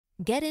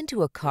Get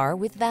into a car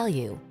with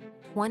value.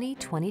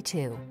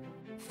 2022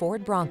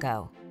 Ford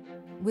Bronco.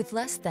 With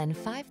less than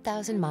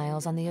 5,000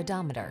 miles on the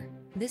odometer,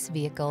 this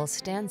vehicle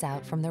stands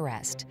out from the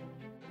rest.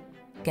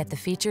 Get the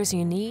features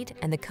you need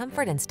and the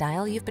comfort and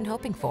style you've been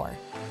hoping for.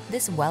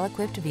 This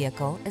well-equipped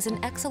vehicle is an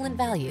excellent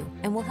value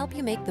and will help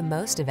you make the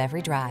most of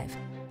every drive.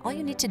 All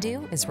you need to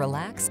do is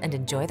relax and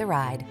enjoy the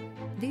ride.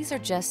 These are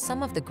just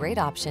some of the great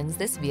options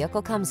this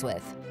vehicle comes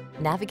with: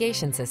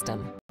 navigation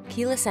system,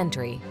 keyless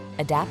entry,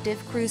 adaptive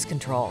cruise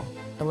control,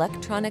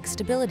 electronic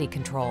stability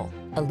control,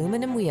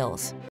 aluminum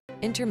wheels,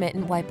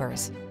 intermittent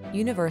wipers,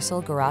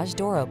 universal garage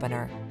door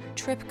opener,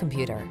 trip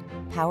computer,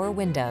 power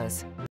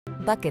windows,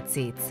 bucket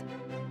seats.